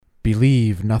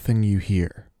Believe nothing you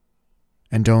hear,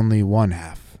 and only one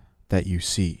half that you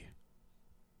see.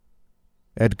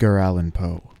 Edgar Allan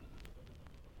Poe.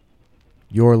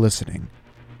 You're listening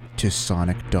to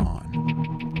Sonic Dawn.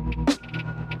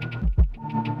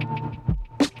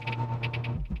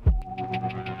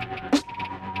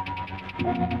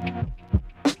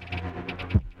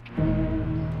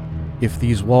 If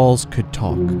these walls could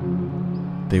talk,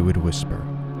 they would whisper.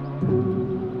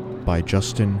 By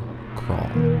Justin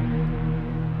Krall.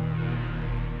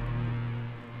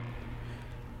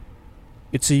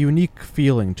 It's a unique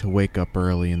feeling to wake up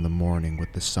early in the morning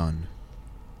with the sun.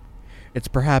 It's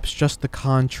perhaps just the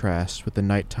contrast with the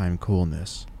nighttime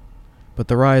coolness, but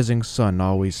the rising sun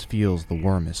always feels the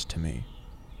warmest to me.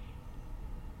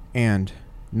 And,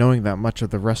 knowing that much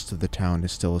of the rest of the town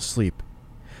is still asleep,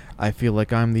 I feel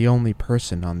like I'm the only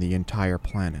person on the entire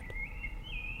planet.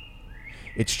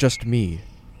 It's just me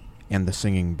and the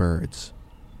singing birds.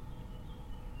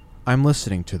 I'm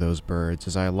listening to those birds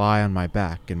as I lie on my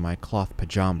back in my cloth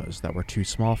pajamas that were too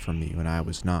small for me when I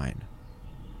was 9,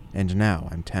 and now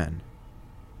I'm 10.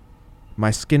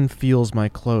 My skin feels my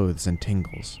clothes and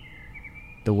tingles,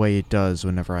 the way it does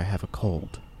whenever I have a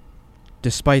cold.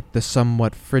 Despite the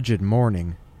somewhat frigid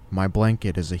morning, my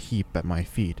blanket is a heap at my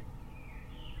feet.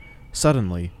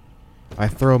 Suddenly, I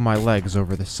throw my legs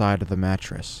over the side of the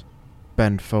mattress,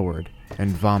 bend forward, and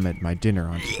vomit my dinner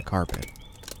onto the carpet.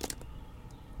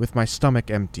 With my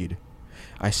stomach emptied,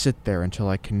 I sit there until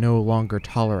I can no longer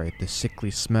tolerate the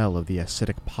sickly smell of the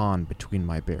acidic pond between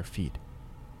my bare feet,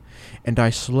 and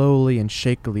I slowly and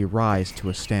shakily rise to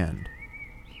a stand.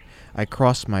 I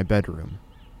cross my bedroom,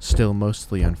 still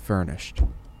mostly unfurnished,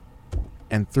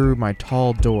 and through my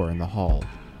tall door in the hall.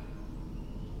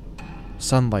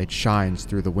 Sunlight shines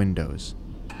through the windows,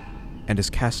 and is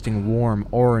casting warm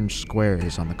orange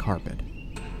squares on the carpet,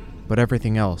 but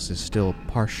everything else is still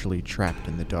partially trapped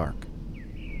in the dark.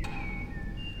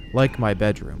 Like my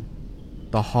bedroom,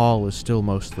 the hall is still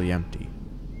mostly empty.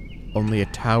 Only a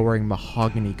towering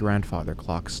mahogany grandfather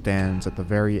clock stands at the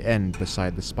very end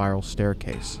beside the spiral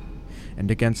staircase, and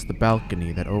against the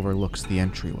balcony that overlooks the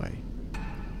entryway.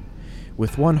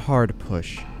 With one hard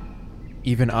push,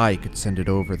 even I could send it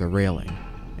over the railing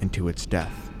and to its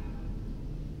death.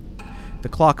 The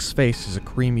clock's face is a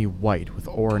creamy white with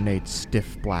ornate,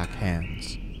 stiff black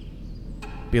hands.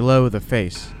 Below the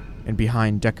face, and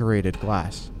behind decorated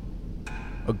glass,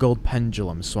 a gold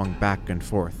pendulum swung back and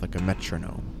forth like a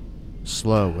metronome,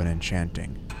 slow and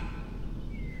enchanting.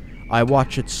 I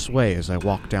watch it sway as I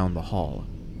walk down the hall.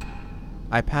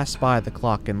 I pass by the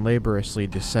clock and laboriously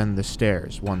descend the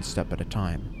stairs one step at a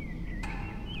time.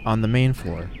 On the main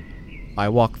floor, I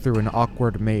walk through an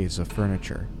awkward maze of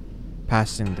furniture,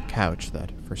 passing the couch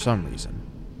that, for some reason,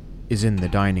 is in the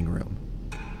dining room,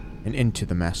 and into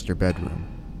the master bedroom.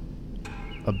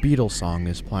 A Beatles song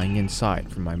is playing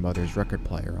inside from my mother's record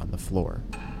player on the floor,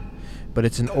 but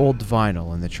it's an old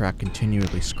vinyl and the track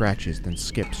continually scratches then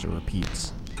skips or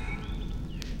repeats.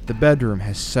 The bedroom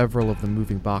has several of the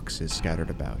moving boxes scattered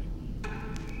about.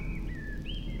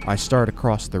 I start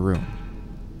across the room,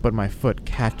 but my foot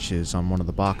catches on one of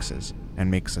the boxes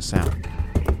and makes a sound.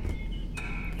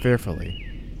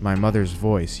 Fearfully, my mother's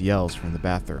voice yells from the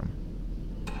bathroom.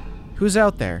 "Who's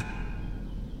out there?"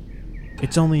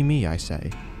 "It's only me," I say.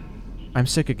 "I'm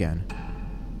sick again."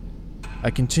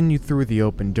 I continue through the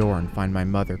open door and find my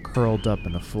mother curled up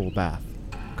in a full bath,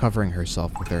 covering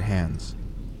herself with her hands,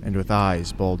 and with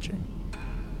eyes bulging.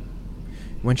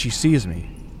 When she sees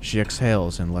me, she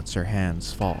exhales and lets her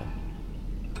hands fall.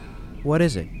 "What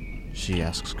is it?" she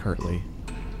asks curtly,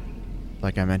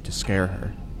 like I meant to scare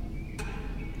her.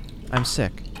 "I'm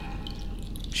sick."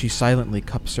 She silently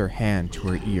cups her hand to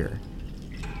her ear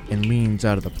and leans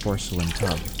out of the porcelain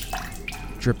tub,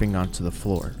 dripping onto the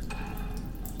floor.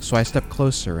 So I step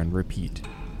closer and repeat.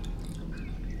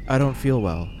 "I don't feel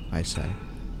well," I say.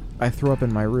 "I threw up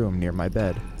in my room near my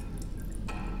bed."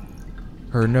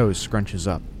 Her nose scrunches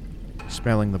up,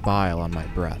 smelling the bile on my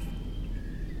breath.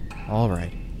 "All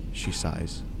right," she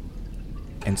sighs,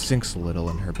 and sinks a little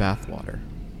in her bathwater.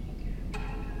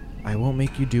 "I won't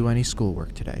make you do any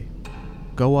schoolwork today.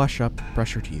 Go wash up,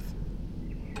 brush your teeth."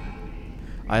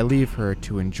 I leave her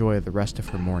to enjoy the rest of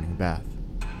her morning bath,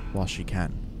 while she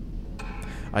can.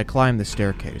 I climb the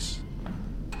staircase,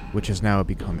 which has now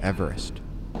become Everest,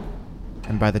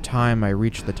 and by the time I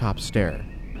reach the top stair,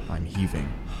 I'm heaving.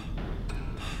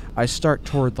 I start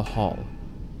toward the hall,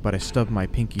 but I stub my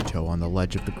pinky toe on the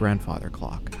ledge of the grandfather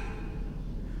clock.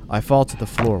 I fall to the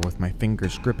floor with my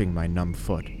fingers gripping my numb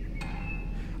foot.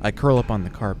 I curl up on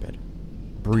the carpet,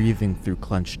 breathing through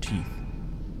clenched teeth.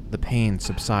 The pain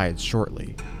subsides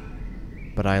shortly,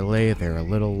 but I lay there a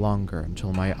little longer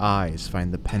until my eyes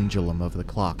find the pendulum of the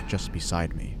clock just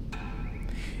beside me.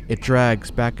 It drags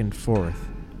back and forth,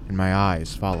 and my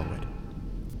eyes follow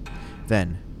it.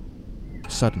 Then,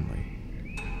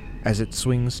 suddenly, as it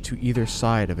swings to either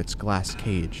side of its glass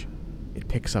cage, it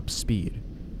picks up speed,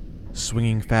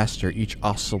 swinging faster each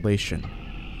oscillation,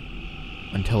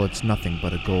 until it's nothing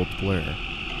but a gold blur.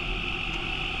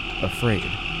 Afraid,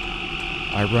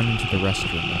 I run into the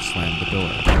restroom and slam the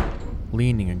door,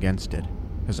 leaning against it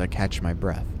as I catch my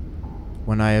breath.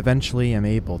 When I eventually am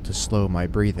able to slow my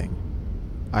breathing,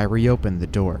 I reopen the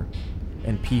door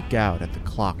and peek out at the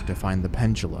clock to find the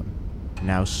pendulum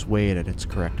now swayed at its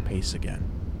correct pace again.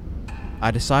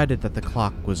 I decided that the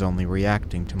clock was only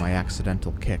reacting to my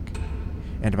accidental kick,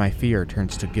 and my fear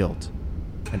turns to guilt,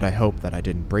 and I hope that I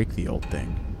didn't break the old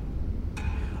thing.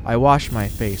 I wash my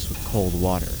face with cold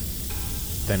water,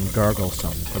 then gargle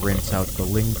some to rinse out the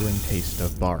lingering taste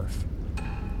of barf.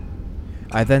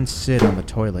 I then sit on the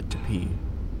toilet to pee,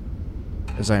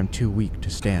 as I am too weak to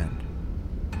stand.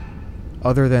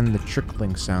 Other than the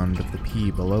trickling sound of the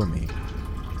pee below me,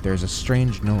 there's a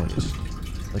strange noise,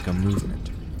 like a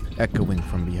movement, echoing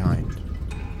from behind.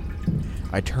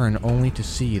 I turn only to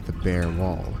see the bare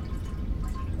wall.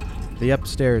 The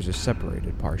upstairs is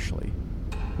separated partially,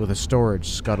 with a storage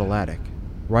scuttle attic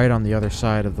right on the other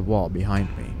side of the wall behind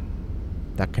me,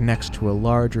 that connects to a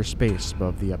larger space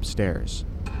above the upstairs.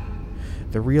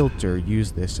 The realtor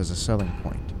used this as a selling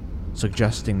point,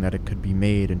 suggesting that it could be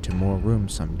made into more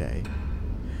rooms someday,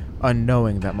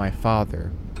 unknowing that my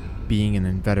father, being an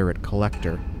inveterate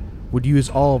collector, would use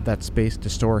all of that space to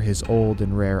store his old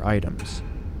and rare items.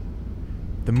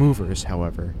 The movers,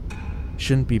 however,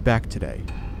 shouldn't be back today,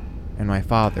 and my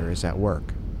father is at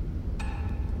work.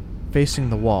 Facing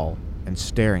the wall and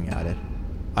staring at it,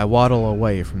 I waddle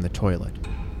away from the toilet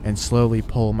and slowly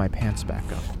pull my pants back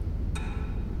up.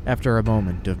 After a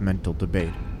moment of mental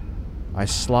debate, I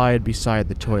slide beside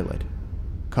the toilet,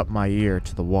 cup my ear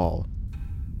to the wall,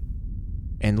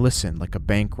 and listen like a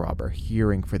bank robber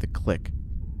hearing for the click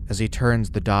as he turns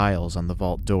the dials on the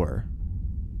vault door.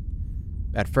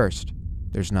 At first,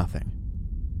 there's nothing.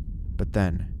 But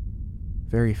then,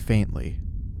 very faintly,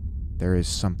 there is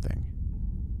something.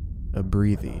 A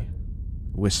breathy,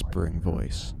 whispering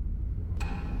voice.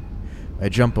 I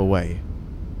jump away,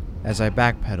 as I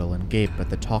backpedal and gape at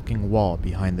the talking wall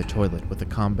behind the toilet with a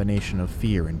combination of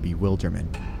fear and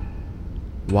bewilderment.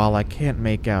 While I can't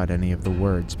make out any of the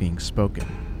words being spoken,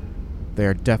 they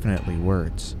are definitely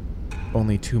words,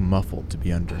 only too muffled to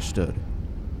be understood.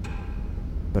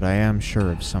 But I am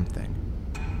sure of something.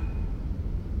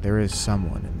 There is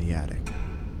someone in the attic.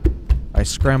 I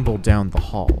scramble down the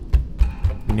hall,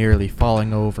 nearly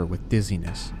falling over with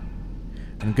dizziness,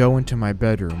 and go into my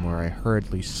bedroom where I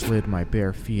hurriedly slid my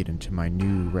bare feet into my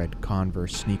new red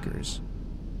Converse sneakers.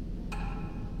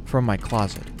 From my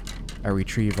closet, I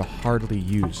retrieve a hardly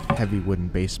used heavy wooden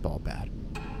baseball bat.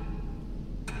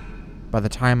 By the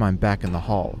time I'm back in the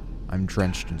hall, I'm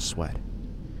drenched in sweat.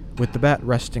 With the bat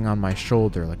resting on my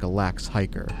shoulder like a lax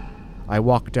hiker, I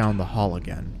walk down the hall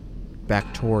again,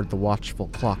 back toward the watchful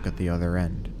clock at the other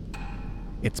end.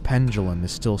 Its pendulum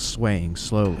is still swaying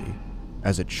slowly,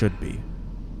 as it should be.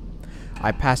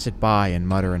 I pass it by and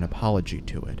mutter an apology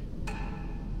to it.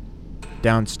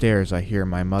 Downstairs I hear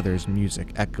my mother's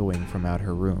music echoing from out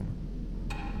her room,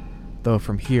 though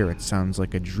from here it sounds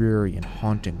like a dreary and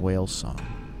haunting whale song.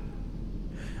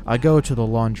 I go to the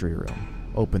laundry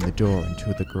room, open the door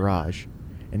into the garage,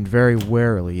 and very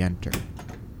warily enter.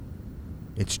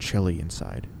 It's chilly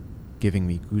inside, giving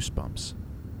me goosebumps.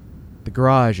 The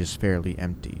garage is fairly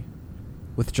empty,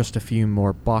 with just a few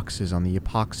more boxes on the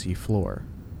epoxy floor.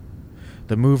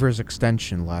 The mover's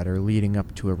extension ladder leading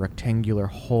up to a rectangular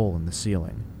hole in the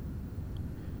ceiling.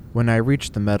 When I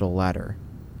reach the metal ladder,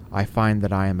 I find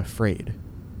that I am afraid,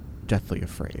 deathly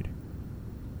afraid.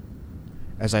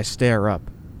 As I stare up,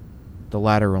 the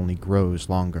ladder only grows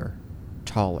longer,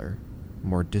 taller,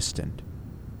 more distant,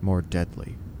 more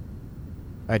deadly.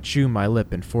 I chew my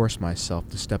lip and force myself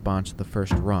to step onto the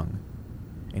first rung,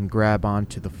 and grab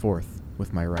onto the fourth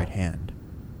with my right hand,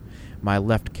 my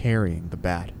left carrying the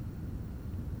bat.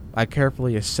 I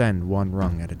carefully ascend one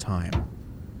rung at a time.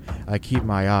 I keep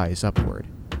my eyes upward,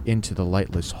 into the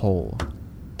lightless hole.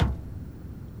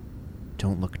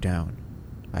 Don't look down,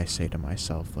 I say to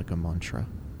myself like a mantra.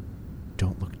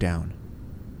 Don't look down.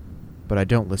 But I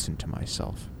don't listen to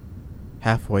myself.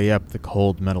 Halfway up the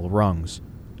cold metal rungs,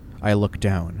 I look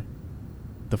down.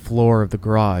 The floor of the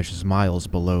garage is miles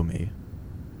below me,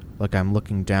 like I'm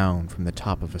looking down from the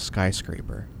top of a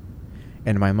skyscraper,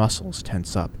 and my muscles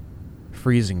tense up,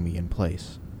 freezing me in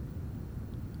place.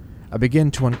 I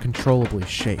begin to uncontrollably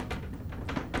shake,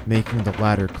 making the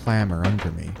ladder clamber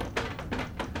under me.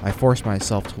 I force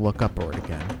myself to look upward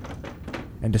again,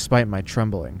 and despite my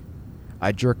trembling,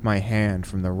 I jerk my hand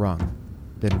from the rung,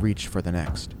 then reach for the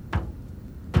next.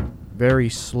 Very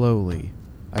slowly,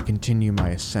 I continue my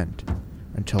ascent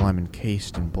until I'm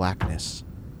encased in blackness,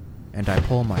 and I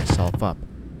pull myself up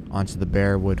onto the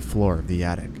bare wood floor of the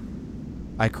attic.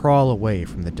 I crawl away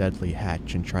from the deadly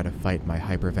hatch and try to fight my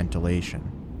hyperventilation.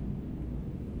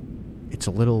 It's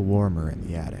a little warmer in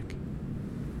the attic.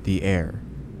 The air,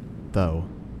 though,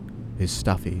 is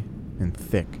stuffy and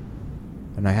thick,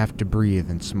 and I have to breathe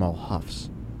in small huffs,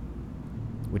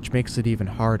 which makes it even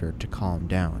harder to calm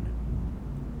down.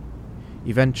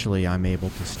 Eventually, I'm able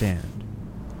to stand,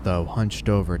 though hunched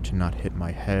over to not hit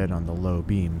my head on the low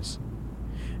beams,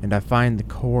 and I find the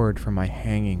cord for my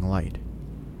hanging light.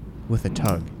 With a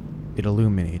tug, it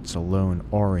illuminates a lone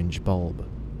orange bulb.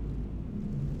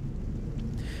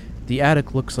 The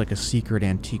attic looks like a secret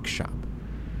antique shop.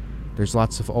 There's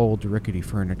lots of old, rickety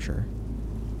furniture,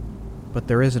 but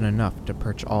there isn't enough to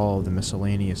perch all of the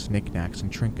miscellaneous knickknacks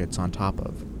and trinkets on top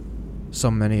of.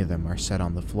 So many of them are set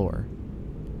on the floor.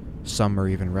 Some are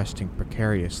even resting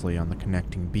precariously on the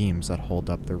connecting beams that hold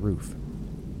up the roof.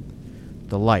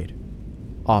 The light,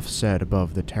 offset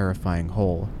above the terrifying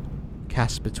hole,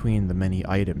 casts between the many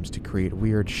items to create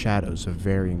weird shadows of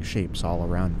varying shapes all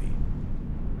around me.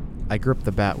 I grip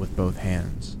the bat with both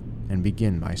hands and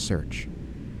begin my search.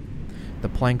 The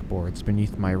plank boards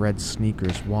beneath my red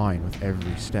sneakers whine with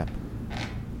every step.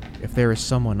 If there is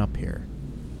someone up here,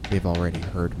 they've already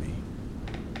heard me.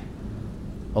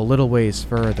 A little ways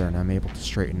further and I'm able to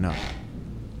straighten up.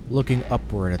 Looking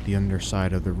upward at the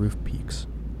underside of the roof peaks,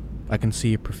 I can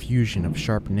see a profusion of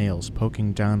sharp nails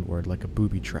poking downward like a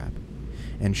booby trap,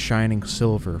 and shining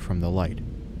silver from the light.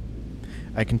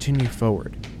 I continue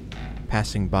forward,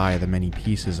 passing by the many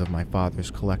pieces of my father's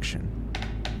collection.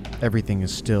 Everything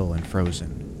is still and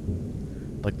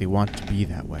frozen, like they want to be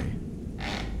that way,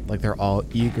 like they're all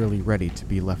eagerly ready to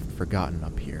be left forgotten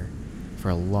up here for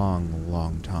a long,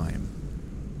 long time.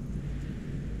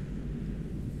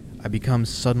 I become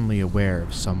suddenly aware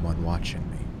of someone watching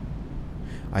me.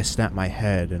 I snap my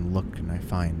head and look, and I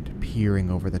find,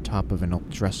 peering over the top of an old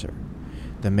dresser,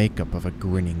 the makeup of a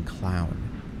grinning clown.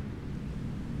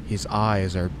 His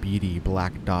eyes are beady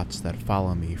black dots that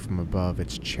follow me from above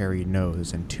its cherry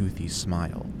nose and toothy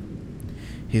smile.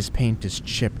 His paint is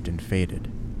chipped and faded.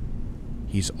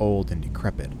 He's old and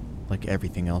decrepit, like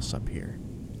everything else up here.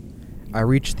 I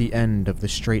reach the end of the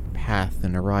straight path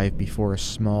and arrive before a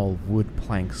small wood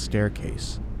plank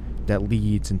staircase that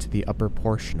leads into the upper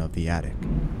portion of the attic,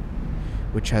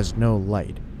 which has no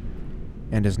light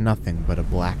and is nothing but a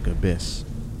black abyss.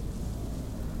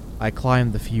 I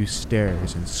climb the few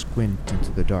stairs and squint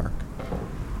into the dark.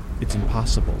 It's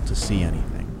impossible to see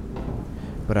anything,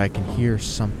 but I can hear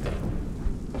something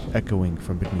echoing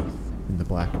from beneath in the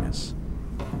blackness.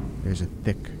 There's a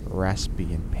thick,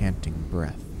 raspy, and panting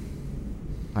breath.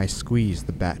 I squeeze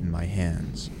the bat in my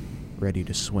hands, ready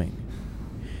to swing,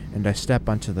 and I step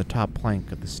onto the top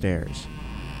plank of the stairs,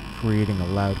 creating a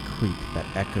loud creak that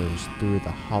echoes through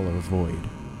the hollow void.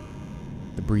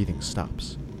 The breathing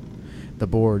stops. The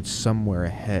boards somewhere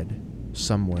ahead,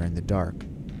 somewhere in the dark,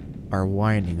 are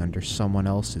whining under someone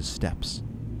else's steps.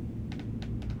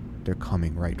 They're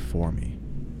coming right for me.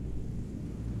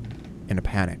 In a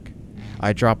panic,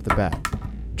 I drop the bat,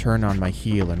 turn on my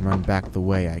heel, and run back the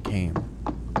way I came,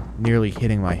 nearly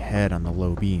hitting my head on the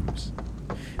low beams.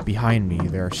 Behind me,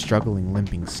 there are struggling,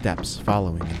 limping steps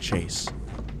following in chase.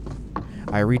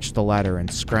 I reach the ladder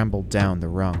and scramble down the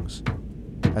rungs.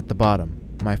 At the bottom,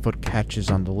 my foot catches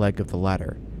on the leg of the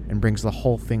ladder and brings the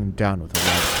whole thing down with a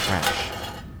loud crash.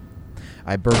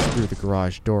 I burst through the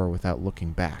garage door without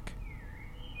looking back.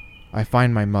 I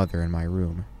find my mother in my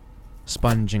room,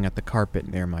 sponging at the carpet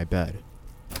near my bed.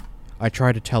 I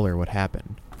try to tell her what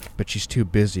happened, but she's too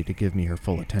busy to give me her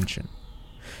full attention.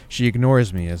 She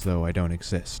ignores me as though I don't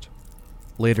exist.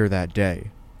 Later that day,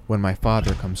 when my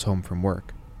father comes home from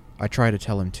work, I try to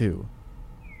tell him too.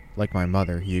 Like my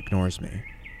mother, he ignores me.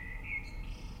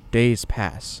 Days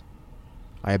pass.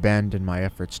 I abandon my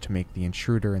efforts to make the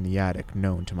intruder in the attic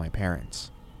known to my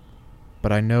parents.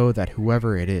 But I know that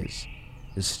whoever it is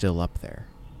still up there.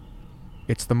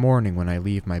 It's the morning when I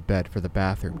leave my bed for the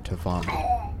bathroom to vomit,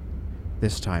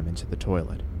 this time into the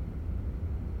toilet.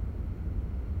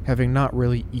 Having not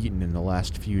really eaten in the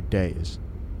last few days,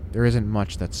 there isn't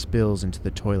much that spills into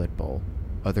the toilet bowl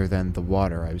other than the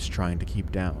water I was trying to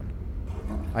keep down.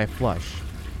 I flush,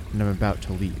 and I'm about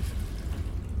to leave.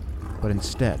 But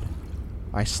instead,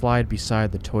 I slide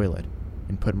beside the toilet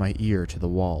and put my ear to the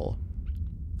wall.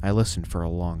 I listen for a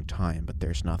long time, but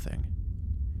there's nothing.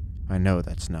 I know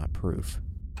that's not proof.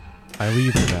 I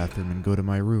leave the bathroom and go to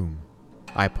my room.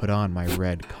 I put on my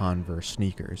red Converse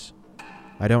sneakers.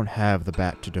 I don't have the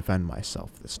bat to defend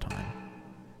myself this time.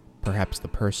 Perhaps the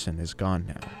person is gone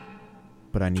now,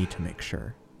 but I need to make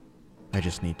sure. I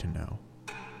just need to know.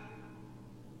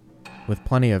 With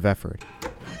plenty of effort,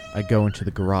 I go into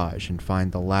the garage and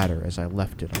find the ladder as I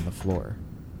left it on the floor.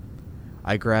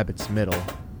 I grab its middle,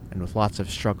 and with lots of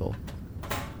struggle,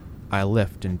 I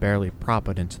lift and barely prop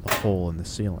it into the hole in the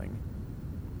ceiling,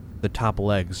 the top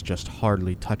legs just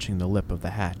hardly touching the lip of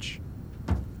the hatch.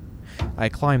 I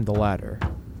climb the ladder.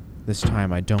 This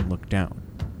time I don't look down.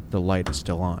 The light is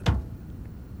still on.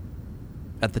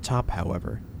 At the top,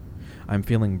 however, I'm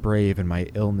feeling brave in my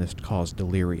illness-caused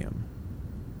delirium,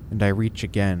 and I reach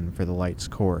again for the light's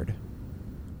cord,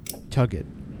 tug it,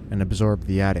 and absorb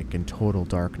the attic in total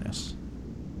darkness.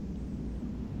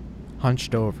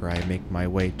 Hunched over, I make my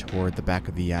way toward the back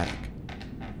of the attic,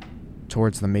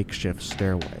 towards the makeshift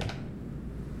stairway,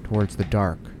 towards the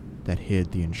dark that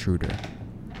hid the intruder.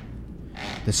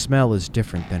 The smell is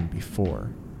different than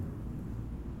before.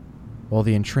 While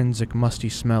the intrinsic musty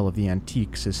smell of the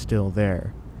antiques is still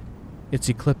there, it's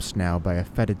eclipsed now by a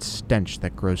fetid stench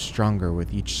that grows stronger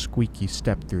with each squeaky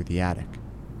step through the attic.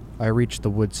 I reach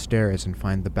the wood stairs and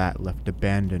find the bat left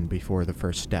abandoned before the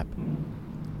first step.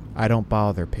 I don't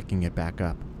bother picking it back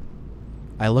up.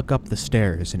 I look up the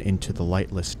stairs and into the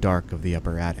lightless dark of the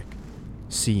upper attic,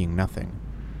 seeing nothing.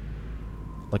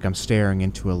 Like I'm staring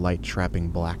into a light-trapping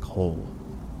black hole.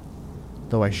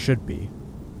 Though I should be,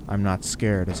 I'm not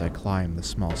scared as I climb the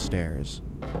small stairs.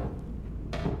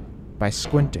 By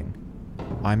squinting,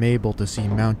 I'm able to see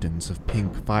mountains of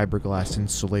pink fiberglass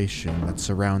insulation that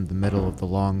surround the middle of the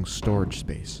long storage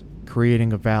space,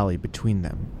 creating a valley between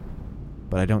them,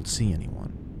 but I don't see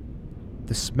anyone.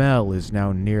 The smell is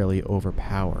now nearly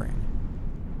overpowering,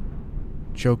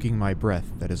 choking my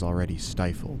breath that is already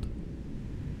stifled.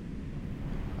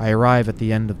 I arrive at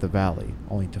the end of the valley,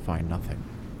 only to find nothing.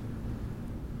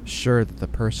 Sure that the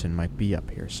person might be up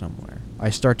here somewhere,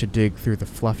 I start to dig through the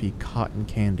fluffy cotton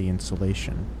candy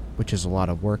insulation, which is a lot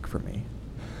of work for me,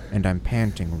 and I'm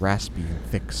panting raspy and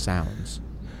thick sounds.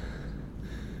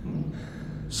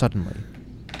 Suddenly,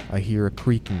 I hear a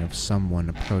creaking of someone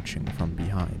approaching from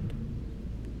behind.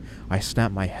 I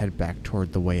snap my head back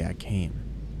toward the way I came,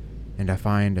 and I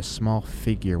find a small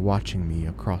figure watching me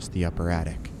across the upper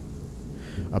attic.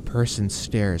 A person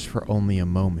stares for only a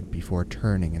moment before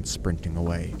turning and sprinting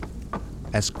away.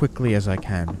 As quickly as I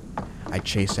can, I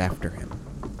chase after him.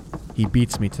 He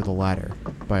beats me to the ladder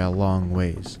by a long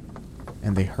ways,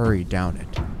 and they hurry down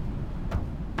it.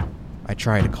 I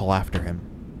try to call after him.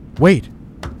 Wait!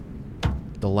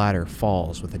 The ladder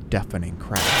falls with a deafening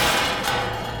crash.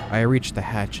 I reach the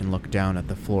hatch and look down at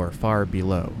the floor far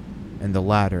below, and the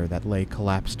ladder that lay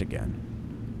collapsed again.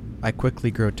 I quickly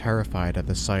grow terrified at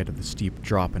the sight of the steep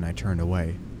drop and I turn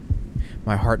away,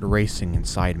 my heart racing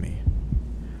inside me.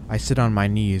 I sit on my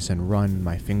knees and run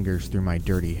my fingers through my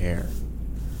dirty hair.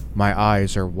 My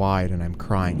eyes are wide and I'm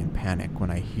crying in panic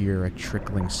when I hear a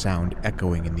trickling sound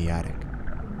echoing in the attic.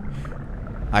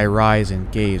 I rise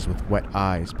and gaze with wet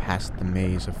eyes past the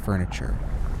maze of furniture,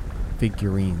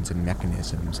 figurines and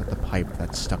mechanisms at the pipe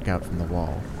that stuck out from the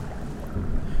wall.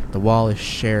 The wall is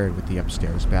shared with the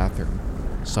upstairs bathroom.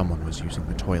 Someone was using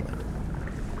the toilet.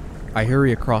 I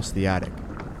hurry across the attic,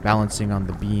 balancing on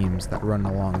the beams that run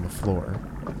along the floor,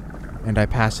 and I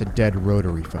pass a dead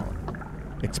rotary phone,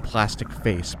 its plastic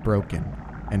face broken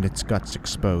and its guts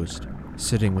exposed,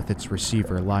 sitting with its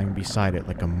receiver lying beside it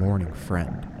like a mourning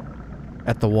friend.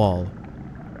 At the wall,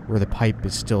 where the pipe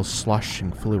is still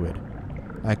slushing fluid,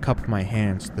 I cup my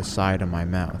hands to the side of my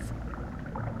mouth.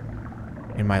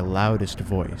 In my loudest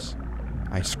voice,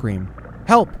 I scream,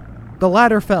 "Help! The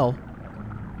ladder fell!"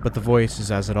 But the voice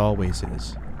is as it always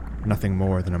is, nothing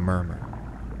more than a murmur.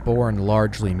 Born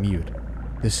largely mute,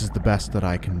 this is the best that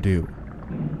I can do.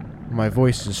 My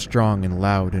voice is strong and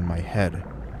loud in my head.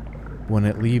 When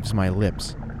it leaves my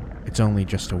lips, it's only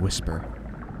just a whisper.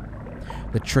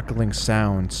 The trickling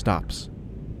sound stops,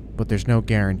 but there's no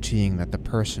guaranteeing that the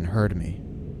person heard me.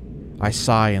 I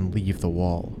sigh and leave the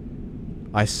wall.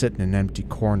 I sit in an empty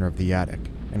corner of the attic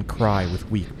and cry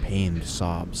with weak, pained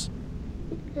sobs.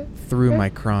 Through my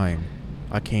crying,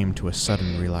 I came to a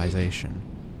sudden realization.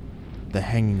 The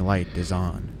hanging light is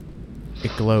on.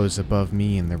 It glows above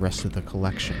me and the rest of the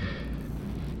collection,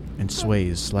 and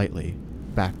sways slightly,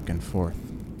 back and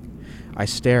forth. I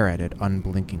stare at it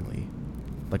unblinkingly,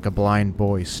 like a blind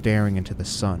boy staring into the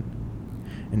sun,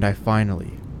 and I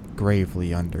finally,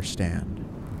 gravely understand.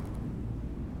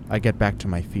 I get back to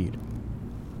my feet.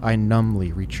 I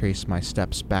numbly retrace my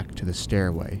steps back to the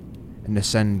stairway and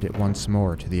ascend it once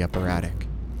more to the upper attic.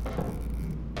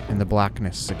 In the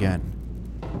blackness again,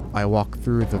 I walk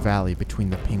through the valley between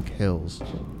the pink hills,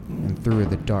 and through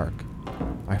the dark,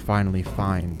 I finally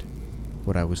find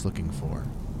what I was looking for.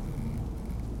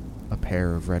 A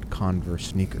pair of red Converse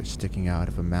sneakers sticking out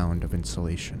of a mound of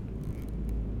insulation.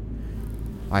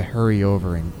 I hurry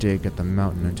over and dig at the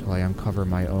mountain until I uncover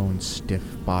my own stiff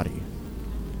body,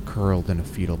 curled in a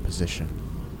fetal position,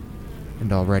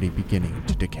 and already beginning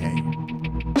to decay.